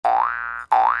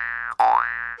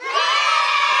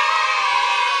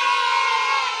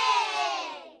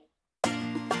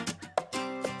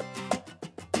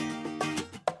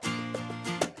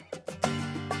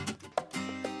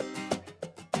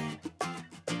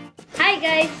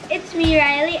guys, it's me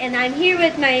Riley and I'm here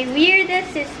with my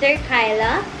weirdest sister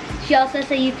Kyla. She also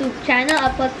has a YouTube channel. I'll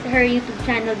put her YouTube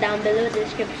channel down below in the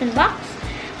description box.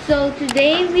 So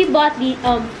today we bought the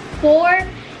 4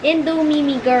 Indomie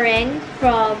Mi Goreng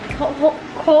from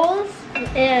Coles,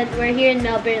 and we're here in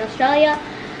Melbourne, Australia.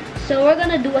 So we're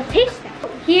gonna do a taste test.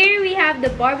 Here we have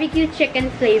the barbecue chicken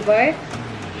flavor.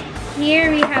 Here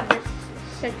we have the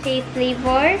satay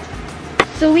flavor.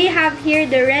 So we have here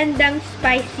the rendang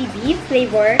spicy beef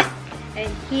flavor, and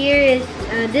here is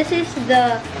this is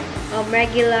the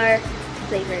regular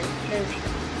flavor.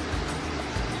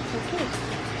 Okay,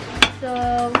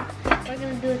 so we're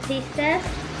gonna do a taste test.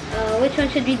 Which one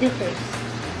should we do first?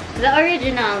 The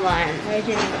original one.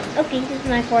 Original. Okay, this is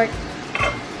my fork.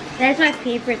 That's my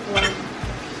favorite one.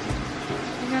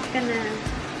 I'm not gonna.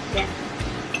 Yeah.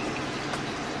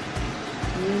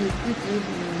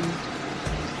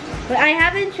 But I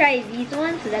haven't tried these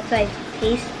ones, so that's why it's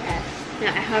taste test.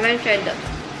 Yeah, I haven't tried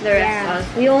the rest also.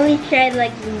 We only tried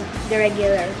like the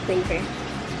regular flavor.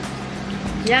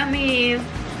 Yummy!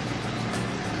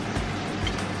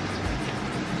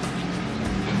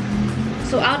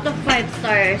 So out of 5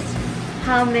 stars,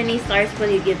 how many stars will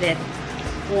you give it?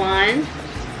 1,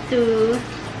 2,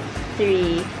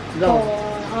 3, go.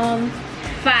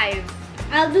 5.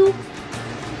 I'll do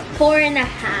 4.5.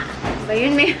 But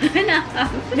yun may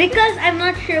because I'm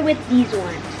not sure with these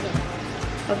ones.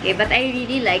 Okay, but I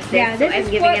really like this, Yeah, so this I'm is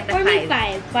giving it a 5. For me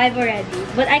 5 already,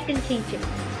 but I can change it.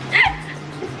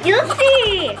 You'll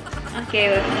see.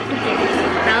 Okay,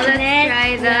 now let's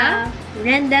try the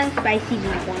rendang spicy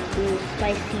beef one. Ooh,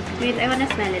 spicy beef. Wait, I wanna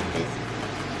smell it first.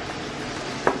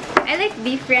 I like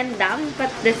beef rendang,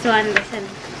 but this one doesn't.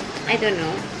 I don't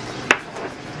know.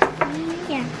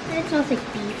 Yeah, it smells like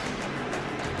beef.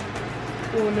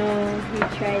 Oh no, we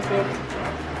tried it.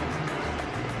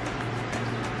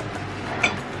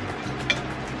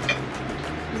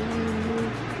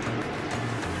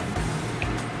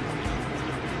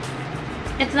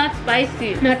 It's not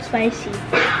spicy. Not spicy.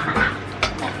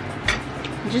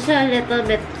 Just a little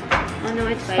bit. Oh no,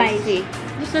 it's spicy.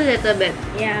 Just a little bit.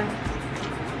 Yeah.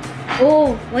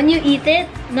 Oh, when you eat it,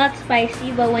 not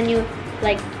spicy, but when you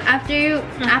like after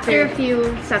a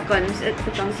few seconds, it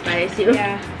becomes spicy.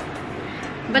 Yeah.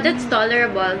 But it's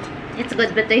tolerable. It's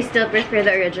good, but I still prefer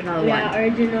the original one. Yeah,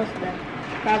 original's better.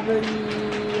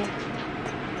 Probably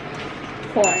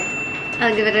 4.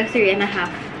 I'll give it a 3.5.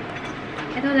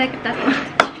 I don't like it that much.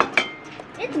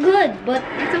 It's good, but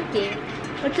It's okay.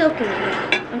 it's okay.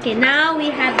 Okay, now we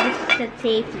have this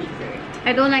satay flavor.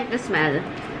 I don't like the smell.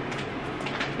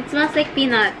 It smells like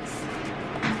peanuts.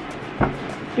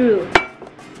 True.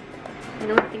 I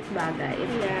don't think bagay.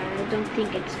 Yeah, I don't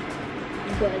think it's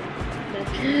good.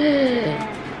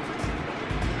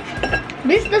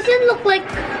 This doesn't look like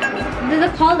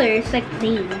the color is like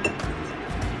plain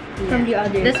from the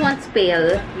others. This one's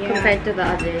pale Yeah. compared to the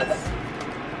others.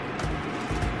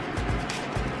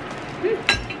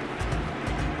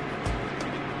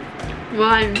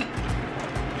 One.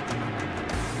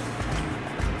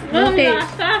 No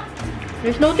taste.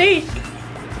 There's no taste.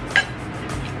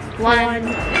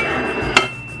 One.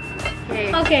 Okay.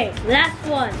 Okay, last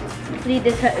one. Hopefully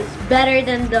this is better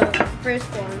than the first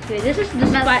one. Okay, this is the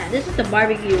this is the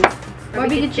barbecue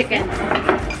chicken.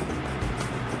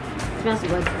 Smells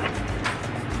good.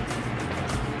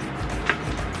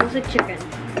 Looks like chicken.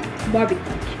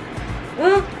 Barbecue.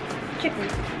 Well, chicken.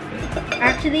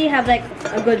 I actually have like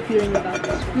a good feeling about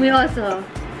this one. We also.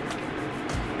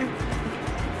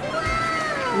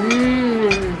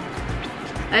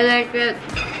 I like it.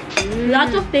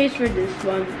 Lots of taste for this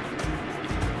one.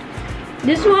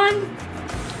 This one,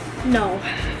 no.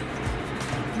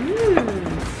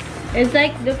 It's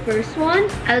like the first one.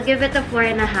 I'll give it a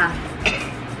 4.5.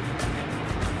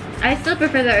 I still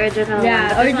prefer the original one.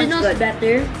 Yeah, but this original's one's good.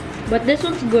 better, but this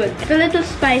one's good. It's a little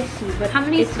spicy, but How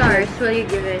many it's stars will you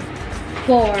give it?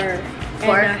 4.5.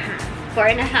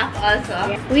 4.5 also.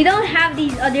 Yeah. We don't have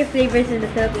these other flavors in the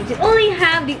Philippines. We only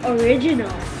have the original,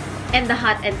 And the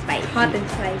hot and spicy. hot and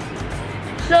spicy.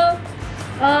 So,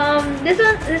 this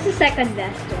is second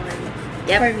best one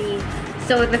for me.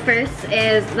 So the first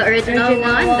is the original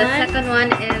one. The one. second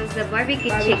one is the barbecue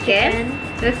Barbecue chicken.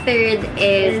 The third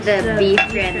is the beef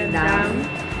rendang.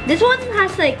 This one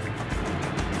has like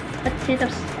a hint of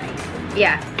spice.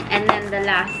 Yeah, and then the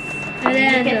last. And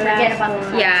then you can the forget last about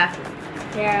one. the yeah.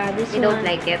 Yeah, this We one. don't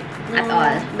like it at No.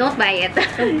 all. Don't buy it.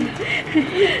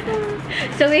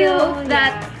 So we hope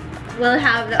that we'll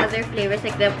have the other flavors,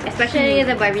 like especially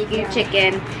the barbecue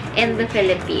chicken in the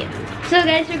Philippines. So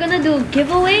guys, we're gonna do a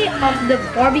giveaway of the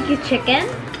barbecue chicken.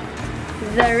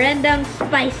 the rendang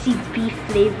spicy beef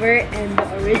flavor and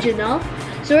the original.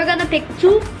 So we're gonna pick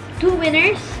two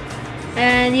winners,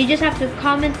 and you just have to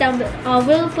comment down.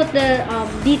 We'll put the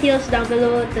details down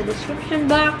below in the description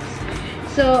box.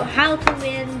 So how to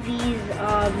win these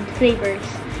flavors.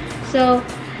 So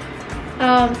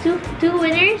two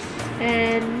winners,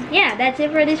 and yeah, that's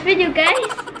it for this video,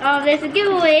 guys. There's a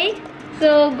giveaway,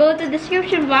 so go to the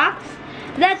description box.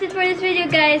 That's it for this video,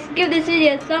 guys. Give this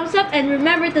video a thumbs up and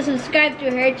remember to subscribe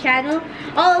to her channel.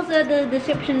 Also the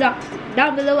description box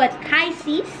down below at Kai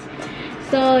sees.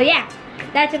 So yeah,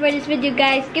 that's it for this video,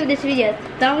 guys. Give this video a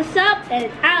thumbs up and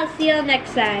I'll see you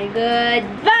next time.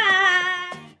 Goodbye.